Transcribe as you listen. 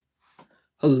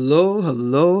Hello,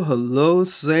 hello, hello,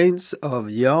 saints of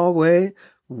Yahweh.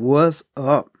 What's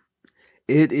up?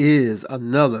 It is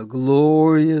another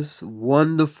glorious,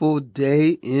 wonderful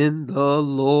day in the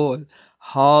Lord.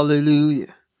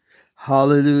 Hallelujah.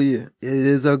 Hallelujah. It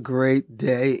is a great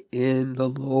day in the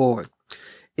Lord.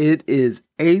 It is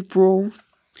April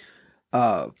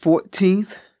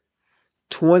 14th,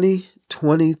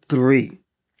 2023.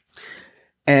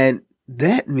 And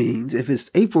that means, if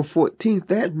it's April 14th,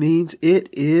 that means it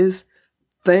is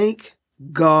Thank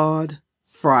God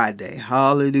Friday.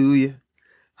 Hallelujah.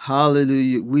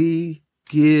 Hallelujah. We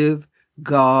give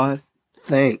God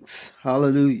thanks.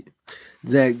 Hallelujah.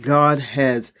 That God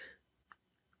has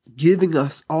given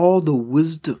us all the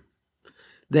wisdom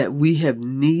that we have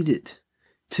needed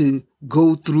to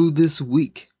go through this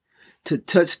week, to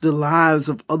touch the lives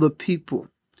of other people,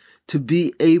 to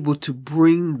be able to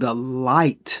bring the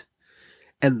light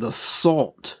and the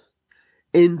salt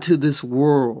into this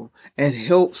world and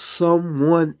help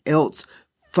someone else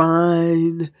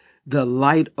find the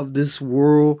light of this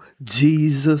world,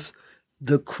 Jesus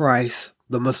the Christ,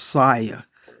 the Messiah,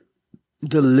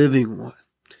 the living one,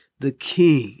 the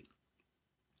King.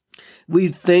 We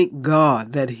thank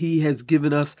God that He has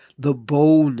given us the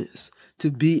boldness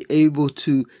to be able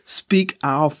to speak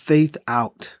our faith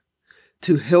out,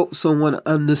 to help someone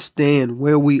understand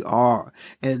where we are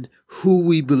and who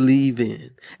we believe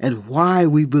in and why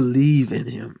we believe in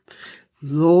Him.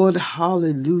 Lord,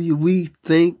 hallelujah, we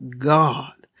thank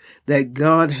God that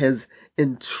God has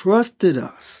entrusted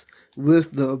us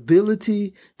with the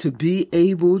ability to be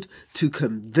able to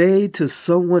convey to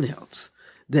someone else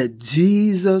that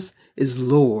Jesus is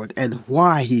Lord and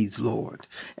why He's Lord,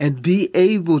 and be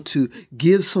able to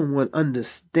give someone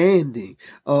understanding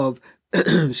of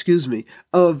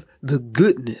of the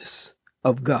goodness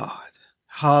of God.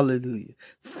 Hallelujah.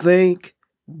 Thank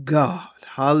God.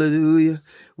 Hallelujah.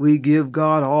 We give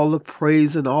God all the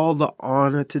praise and all the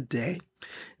honor today.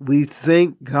 We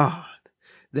thank God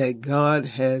that God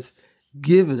has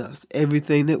given us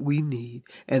everything that we need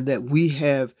and that we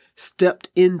have stepped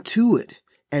into it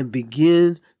and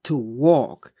begin to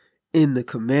walk in the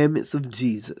commandments of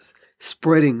Jesus,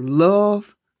 spreading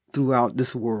love throughout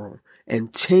this world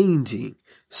and changing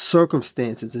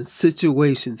circumstances and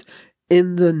situations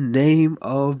in the name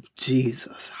of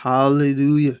Jesus.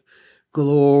 Hallelujah.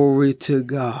 Glory to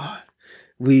God.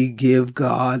 We give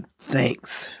God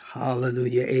thanks.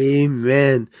 Hallelujah.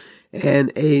 Amen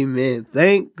and amen.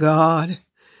 Thank God,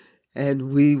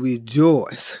 and we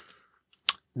rejoice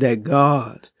that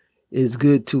God is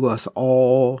good to us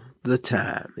all the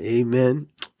time. Amen.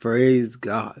 Praise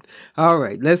God. All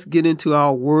right, let's get into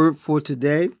our word for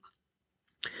today.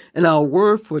 And our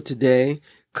word for today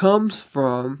comes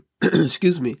from,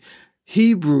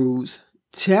 Hebrews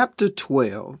chapter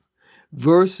 12,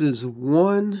 verses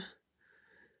 1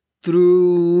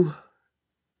 through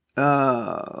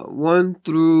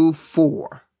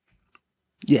 4.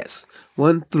 Yes,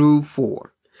 1 through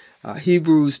 4.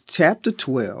 Hebrews chapter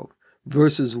 12,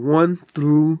 verses 1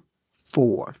 through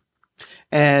 4.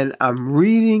 And I'm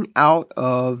reading out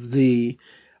of the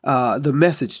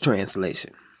Message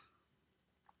translation.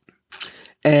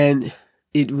 And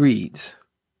it reads,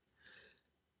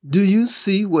 "Do you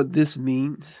see what this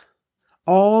means?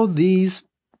 All these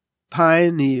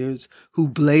pioneers who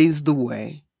blazed the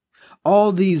way,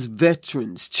 all these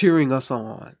veterans cheering us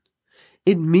on.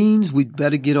 It means we'd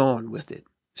better get on with it.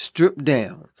 Strip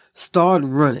down, start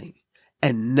running,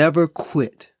 and never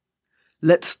quit.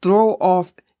 Let's throw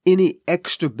off any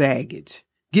extra baggage.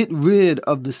 Get rid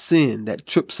of the sin that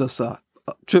trips us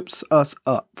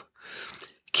up.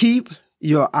 Keep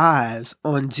your eyes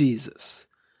on Jesus,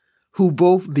 who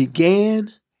both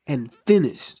began and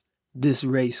finished this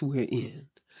race we're in.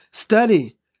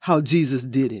 Study how Jesus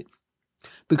did it,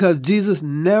 because Jesus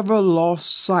never lost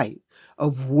sight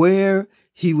of where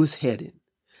He was headed.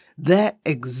 That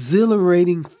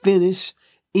exhilarating finish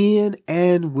in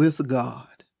and with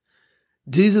God.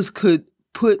 Jesus could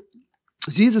put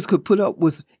up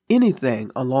with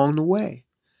anything along the way.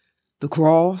 The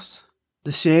cross,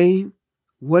 the shame,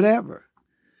 whatever.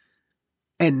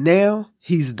 And now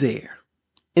He's there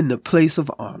in the place of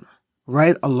honor,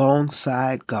 right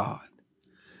alongside God.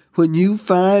 When you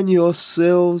find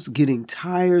yourselves getting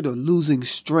tired or losing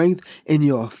strength in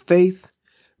your faith,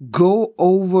 go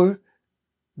over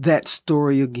that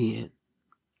story again,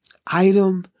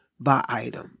 item by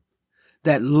item.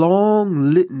 That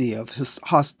long litany of his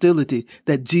hostility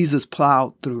that Jesus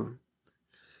plowed through.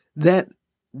 That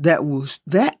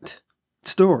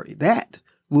story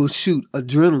will shoot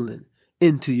adrenaline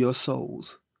into your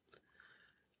souls.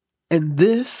 And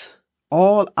this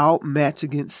all-out match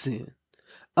against sin,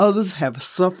 Others have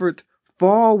suffered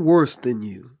far worse than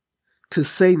you, to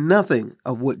say nothing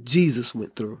of what Jesus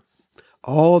went through.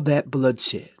 All that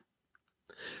bloodshed.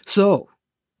 So,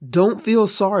 don't feel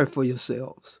sorry for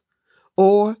yourselves.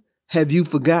 Or have you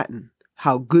forgotten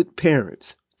how good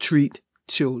parents treat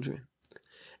children,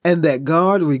 and that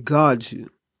God regards you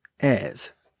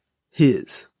as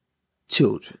his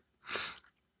children?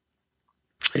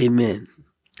 Amen.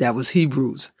 That was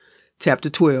Hebrews chapter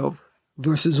 12,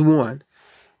 verses 1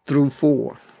 through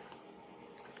 4.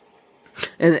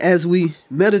 And as we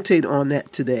meditate on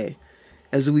that today,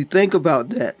 as we think about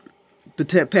that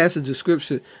passage of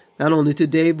scripture, not only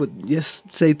today, but yes,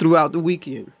 say throughout the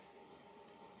weekend,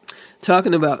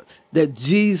 talking about that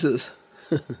Jesus,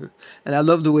 and I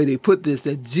love the way they put this,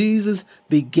 that Jesus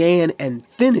began and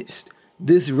finished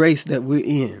this race that we're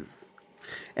in.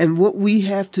 And what we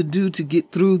have to do to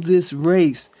get through this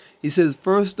race, he says,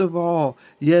 first of all,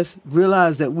 yes,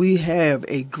 realize that we have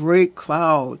a great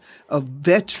cloud of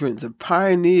veterans, of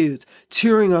pioneers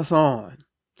cheering us on.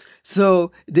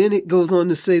 So then it goes on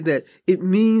to say that it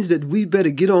means that we better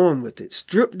get on with it.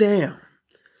 Strip down.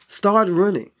 Start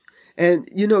running. And,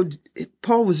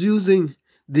 Paul was using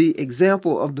the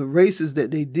example of the races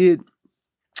that they did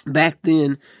back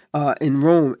then in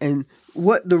Rome. And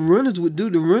what the runners would do,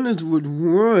 the runners would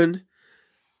run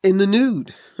in the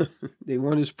nude. They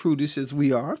weren't as prudish as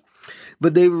we are,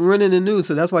 but they were running in the nude.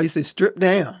 So that's why he says, strip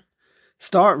down,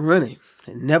 start running,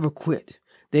 and never quit.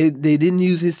 They didn't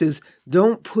use, he says,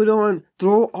 don't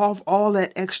throw off all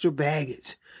that extra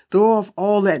baggage. Throw off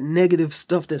all that negative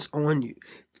stuff that's on you.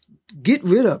 Get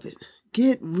rid of it.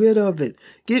 Get rid of it.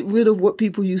 Get rid of what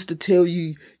people used to tell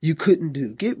you you couldn't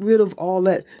do. Get rid of all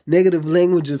that negative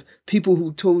language of people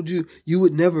who told you you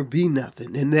would never be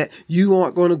nothing and that you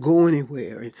aren't going to go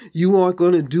anywhere and you aren't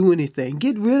going to do anything.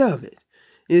 Get rid of it.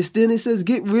 Then it says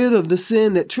get rid of the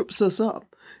sin that trips us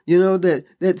up.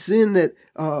 That sin that,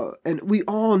 and we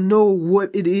all know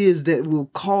what it is that will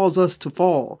cause us to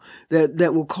fall,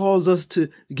 that will cause us to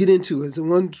get into it. So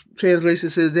one translation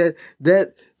says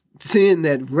that sin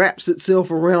that wraps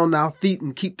itself around our feet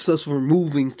and keeps us from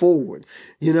moving forward.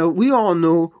 We all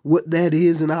know what that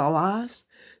is in our lives.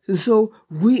 And so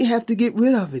we have to get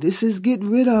rid of it. It says get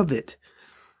rid of it.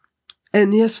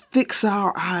 And yes, fix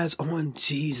our eyes on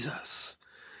Jesus.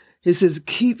 It says,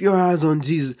 keep your eyes on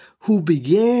Jesus, who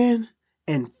began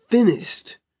and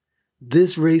finished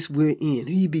this race we're in.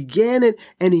 He began it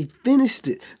and he finished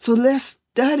it. So let's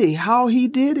study how he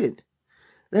did it.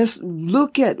 Let's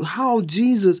look at how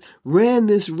Jesus ran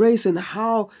this race and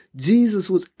how Jesus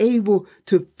was able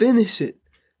to finish it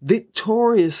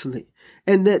victoriously.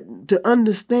 And that to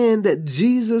understand that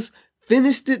Jesus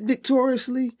finished it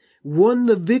victoriously, won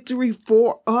the victory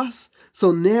for us.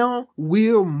 So now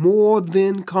we're more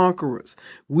than conquerors.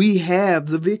 We have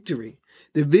the victory.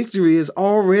 The victory is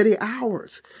already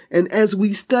ours. And as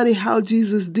we study how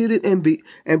Jesus did it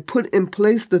and put in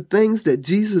place the things that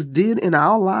Jesus did in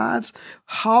our lives,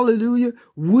 hallelujah,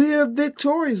 we're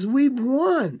victorious. We've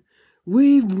won.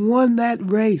 We've won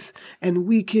that race, and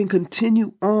we can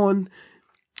continue on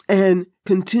and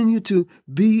continue to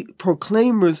be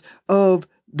proclaimers of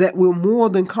that we're more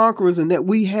than conquerors and that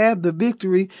we have the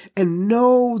victory, and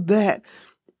know that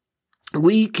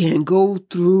we can go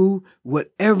through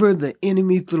whatever the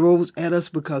enemy throws at us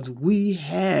because we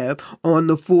have on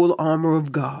the full armor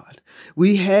of God.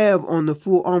 We have on the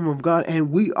full armor of God,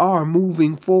 and we are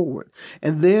moving forward.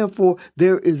 And therefore,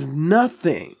 there is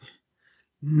nothing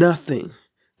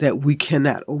that we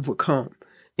cannot overcome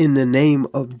in the name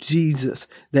of Jesus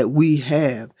that we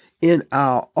have in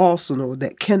our arsenal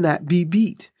that cannot be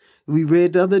beat. We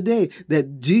read the other day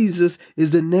that Jesus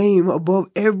is the name above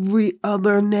every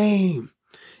other name.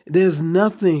 There's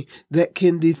nothing that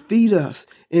can defeat us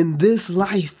in this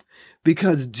life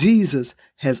because Jesus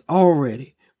has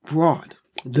already brought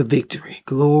the victory.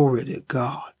 Glory to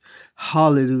God.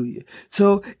 Hallelujah.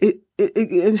 So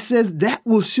it says that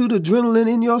will shoot adrenaline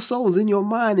in your souls, in your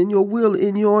mind, in your will,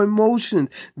 in your emotions.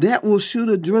 That will shoot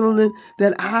adrenaline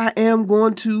that I am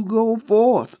going to go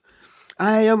forth.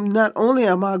 Not only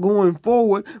am I going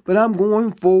forward, but I'm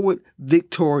going forward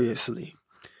victoriously.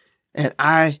 And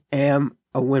I am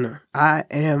a winner. I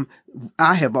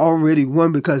have already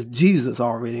won because Jesus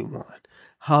already won.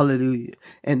 Hallelujah.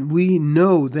 And we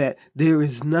know that there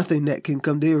is nothing that can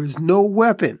come. There is no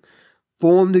weapon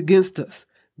formed against us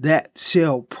that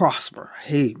shall prosper.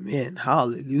 Amen.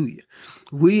 Hallelujah.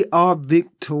 We are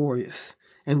victorious,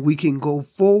 and we can go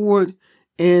forward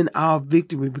in our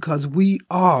victory because we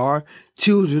are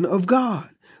children of God.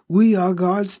 We are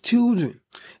God's children,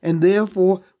 and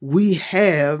therefore we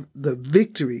have the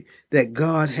victory that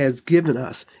God has given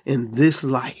us in this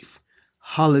life.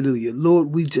 Hallelujah.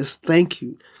 Lord, we just thank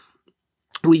you.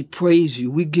 We praise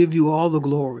you. We give you all the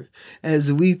glory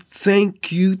as we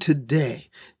thank you today.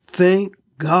 Thank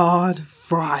God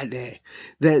Friday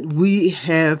that we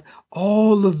have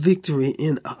all the victory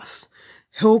in us.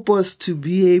 Help us to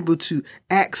be able to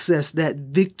access that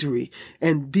victory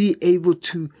and be able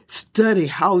to study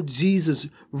how Jesus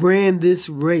ran this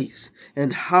race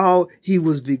and how he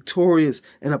was victorious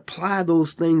and apply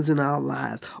those things in our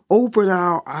lives. Open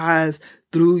our eyes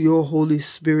through your Holy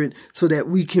Spirit so that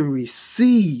we can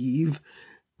receive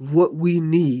what we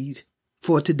need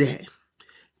for today.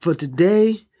 For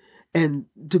today, and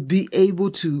to be able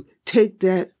to take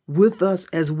that with us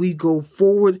as we go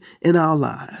forward in our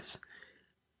lives.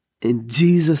 In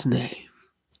Jesus' name,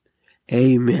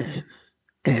 amen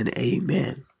and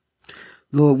amen.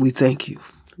 Lord, we thank you.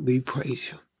 We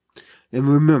praise you. And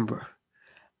remember,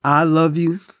 I love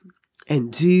you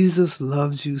and Jesus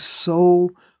loves you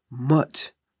so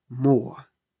much more.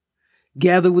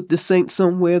 Gather with the saints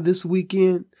somewhere this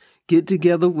weekend. Get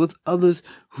together with others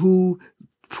who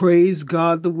praise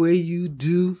God the way you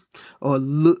do, or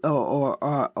look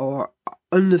or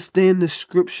understand the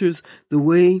scriptures the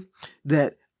way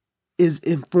that is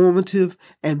informative,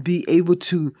 and be able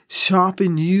to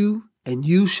sharpen you and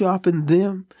you sharpen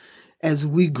them as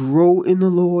we grow in the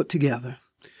Lord together.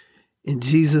 In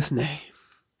Jesus' name,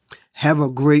 have a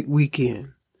great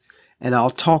weekend, and I'll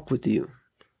talk with you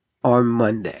on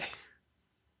Monday.